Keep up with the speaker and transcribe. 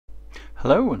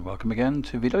Hello and welcome again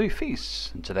to VW Feasts,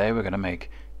 and today we're going to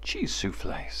make cheese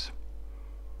souffles.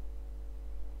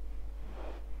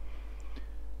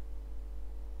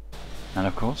 And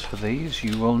of course for these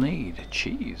you will need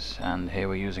cheese, and here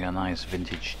we're using a nice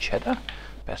vintage cheddar,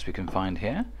 best we can find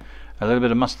here, a little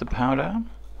bit of mustard powder,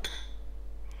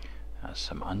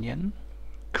 some onion,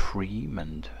 cream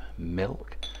and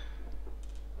milk,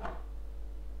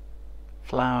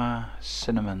 flour,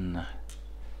 cinnamon,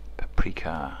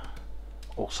 paprika,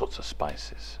 all sorts of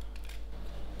spices,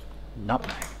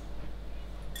 nutmeg,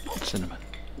 not cinnamon,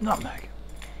 nutmeg.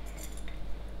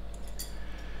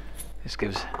 This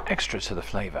gives extra to the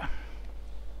flavour.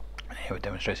 Here we're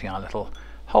demonstrating our little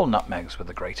whole nutmegs with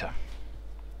the grater.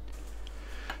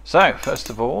 So first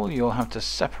of all you'll have to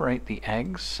separate the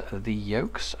eggs, the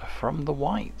yolks from the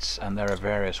whites, and there are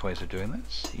various ways of doing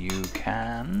this. You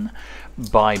can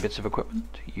buy bits of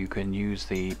equipment, you can use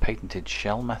the patented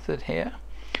shell method here,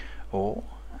 or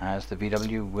as the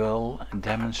VW will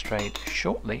demonstrate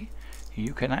shortly,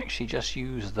 you can actually just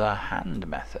use the hand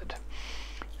method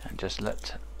and just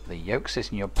let the yolk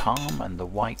sit in your palm and the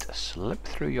white slip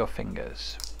through your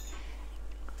fingers.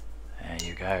 There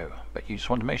you go, but you just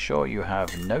want to make sure you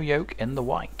have no yolk in the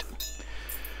white.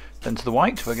 Then to the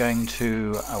white we're going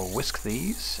to whisk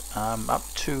these up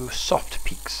to soft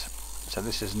peaks. So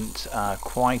this isn't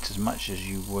quite as much as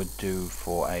you would do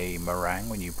for a meringue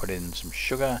when you put in some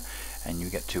sugar and you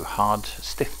get to hard,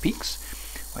 stiff peaks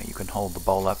where you can hold the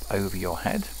bowl up over your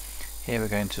head. Here we're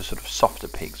going to sort of softer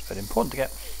peaks, but important to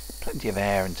get plenty of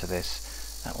air into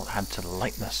this. That will add to the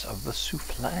lightness of the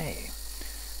souffle.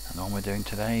 And the one we're doing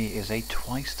today is a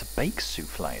twice to bake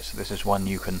souffle. So this is one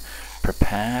you can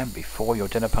prepare before your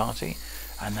dinner party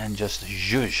and then just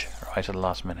zhuzh right at the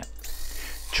last minute.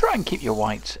 Try and keep your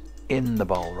whites in the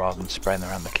bowl rather than spraying them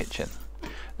around the kitchen.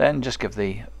 Then just give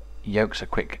the yolks a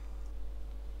quick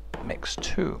mix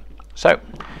too. So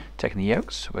taking the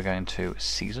yolks, we're going to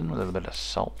season with a little bit of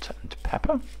salt and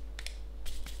pepper.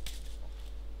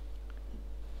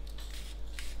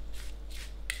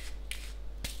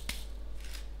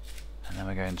 And then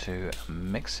we're going to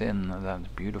mix in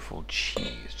that beautiful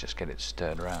cheese, just get it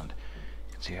stirred around.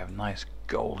 So you have nice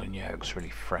golden yolks, really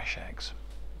fresh eggs.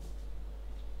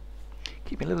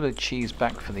 Keep a little bit of cheese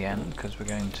back for the end because we're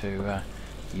going to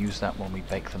use that when we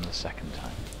bake them the second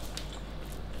time.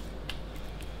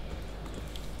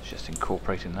 Just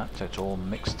incorporating that so it's all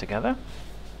mixed together.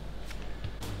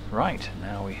 Right,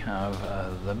 now we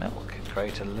have the milk.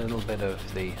 Grate a little bit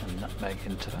of the nutmeg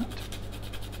into that.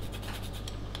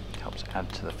 Helps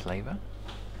add to the flavour.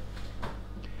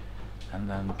 And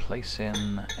then place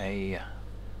in a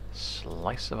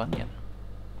slice of onion.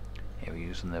 Here we're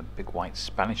using the big white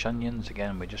Spanish onions.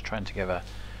 Again, we're just trying to give a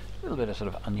little bit of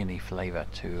sort of oniony flavour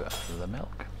to the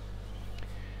milk.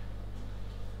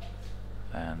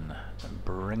 Then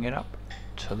bring it up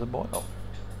to the boil.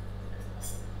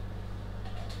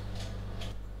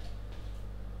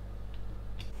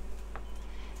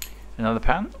 In another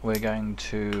pan, we're going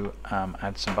to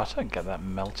add some butter, get that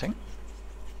melting.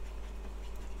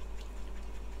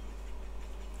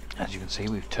 As you can see,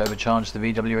 we've turbocharged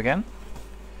the VW again.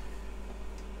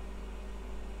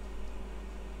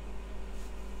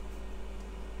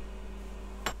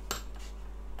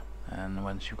 And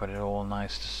once you've got it all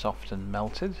nice, soft and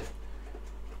melted,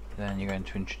 then you're going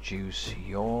to introduce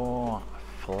your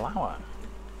flour.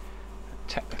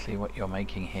 Technically what you're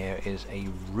making here is a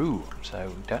roux,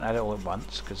 so don't add it all at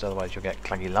once because otherwise you'll get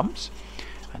claggy lumps,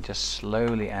 and just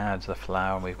slowly add the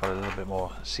flour, and we've got a little bit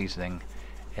more seasoning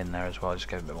in there as well, just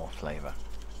give it a bit more flavour.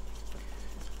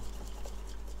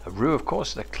 A roux of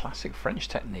course is a classic French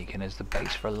technique and is the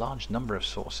base for a large number of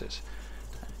sauces.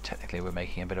 Technically we're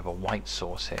making a bit of a white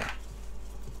sauce here.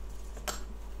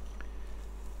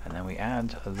 And then we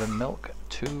add the milk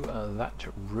to that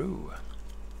roux.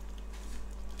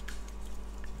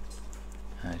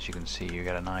 As you can see, you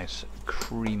get a nice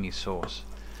creamy sauce.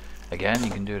 Again,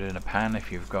 you can do it in a pan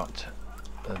if you've got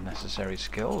the necessary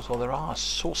skills, or there are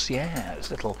saucières,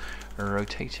 little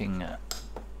rotating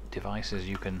devices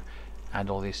you can add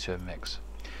all these to a mix.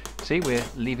 See, we're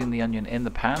leaving the onion in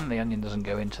the pan. The onion doesn't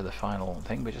go into the final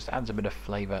thing, but just adds a bit of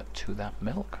flavour to that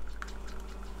milk.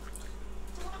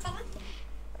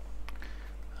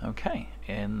 Okay,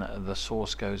 in the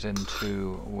sauce goes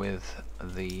into with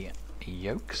the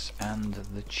yolks and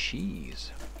the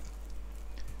cheese.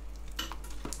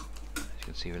 As you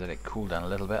can see, we let it cool down a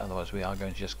little bit, otherwise we are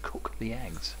going to just cook the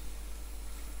eggs.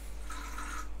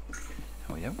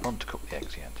 And we don't want to cook the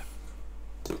eggs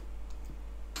yet.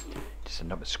 Just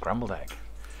end up with scrambled egg.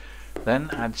 Then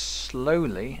add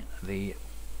slowly the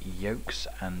yolks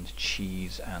and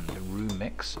cheese and roux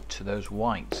mix to those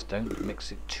whites. Don't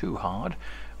mix it too hard,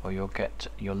 or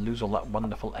you'll lose all that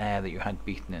wonderful air that you had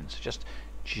beaten in. So just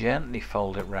gently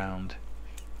fold it round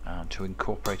to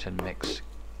incorporate and mix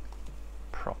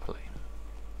properly.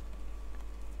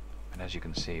 And as you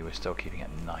can see, we're still keeping it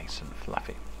nice and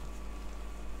fluffy.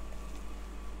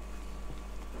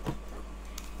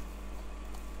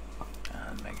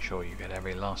 And make sure you get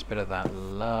every last bit of that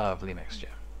lovely mixture.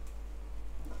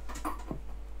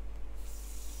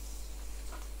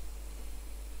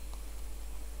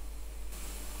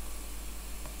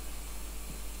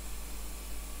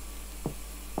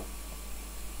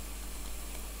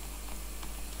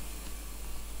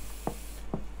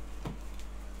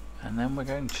 And then we're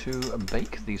going to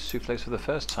bake these souffles for the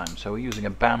first time. So we're using a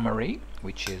bain-marie,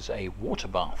 which is a water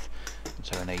bath. And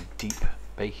so in a deep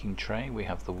baking tray we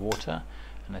have the water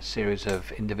and a series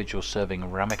of individual serving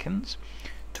ramekins,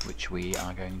 to which we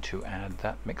are going to add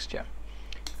that mixture.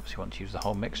 If you want to use the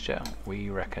whole mixture, we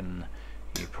reckon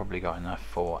you've probably got enough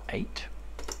for 8.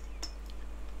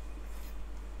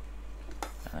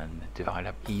 And divide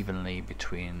up evenly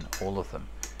between all of them.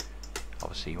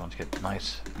 Obviously you want to get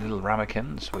nice little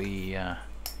ramekins. We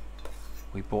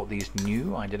bought these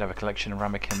new. I did have a collection of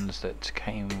ramekins that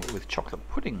came with chocolate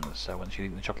puddings, so once you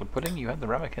eat the chocolate pudding you had the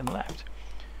ramekin left.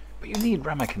 But you need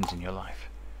ramekins in your life.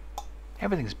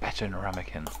 Everything's better in a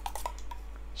ramekin.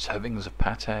 Servings of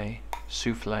pâté,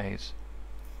 souffles,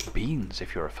 beans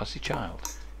if you're a fussy child.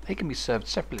 They can be served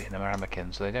separately in a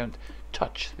ramekin so they don't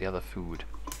touch the other food.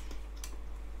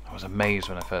 I was amazed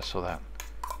when I first saw that.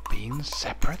 Beans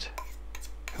separate?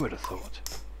 Who would have thought?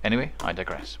 Anyway, I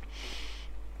digress.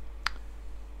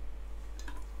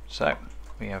 So,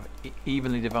 we have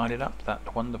evenly divided up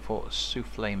that wonderful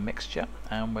souffle mixture,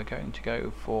 and we're going to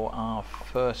go for our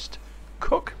first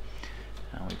cook.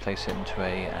 And we place it into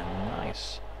a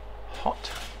nice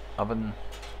hot oven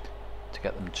to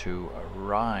get them to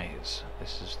rise.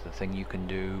 This is the thing you can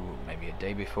do maybe a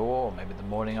day before, or maybe the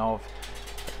morning of.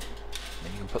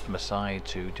 Then you can put them aside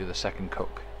to do the second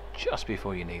cook just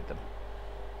before you need them.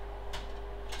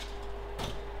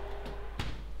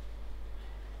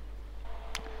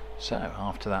 So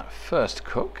after that first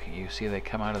cook, you see they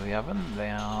come out of the oven.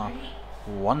 They are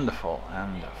wonderful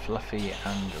and fluffy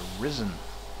and risen.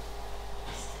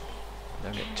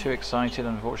 Don't get too excited,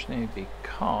 unfortunately,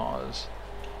 because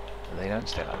they don't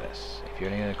stay like this. If you're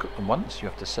only going to cook them once, you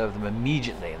have to serve them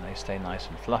immediately and they stay nice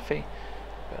and fluffy.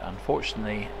 But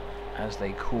unfortunately, as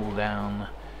they cool down,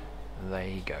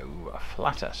 they go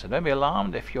flatter. So don't be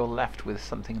alarmed if you're left with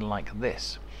something like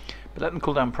this. But let them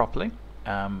cool down properly.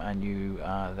 And you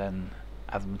then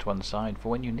add them to one side for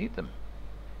when you need them.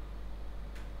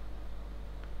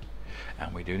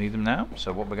 And we do need them now,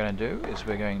 so what we're going to do is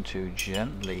we're going to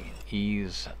gently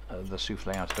ease the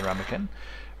souffle out of the ramekin,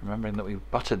 remembering that we've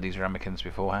buttered these ramekins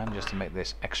beforehand just to make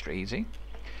this extra easy.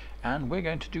 And we're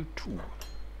going to do 2.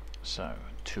 So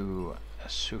 2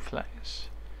 souffles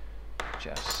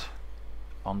just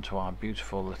onto our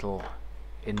beautiful little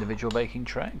individual baking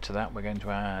tray. To that we're going to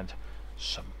add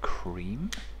some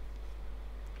cream,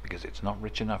 because it's not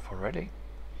rich enough already.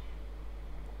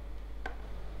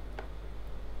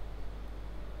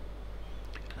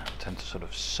 And it'll tend to sort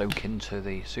of soak into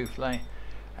the souffle,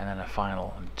 and then a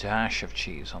final dash of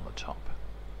cheese on the top.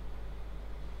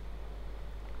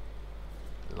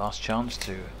 Last chance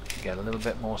to get a little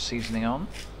bit more seasoning on.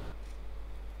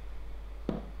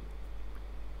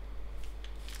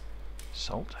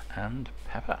 Salt and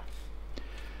pepper.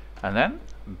 And then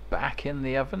back in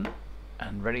the oven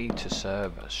and ready to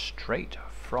serve straight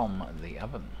from the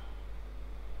oven.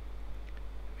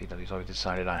 VW's always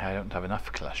decided I don't have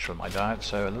enough cholesterol in my diet,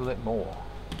 so a little bit more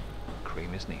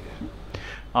cream is needed.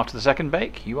 After the second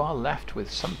bake, you are left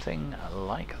with something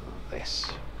like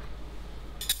this.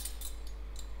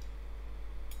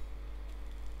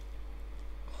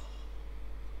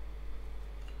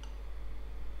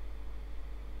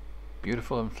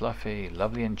 Beautiful and fluffy,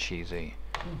 lovely and cheesy.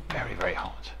 Very, very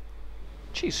hot.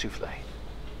 Cheese souffle.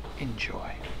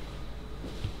 Enjoy.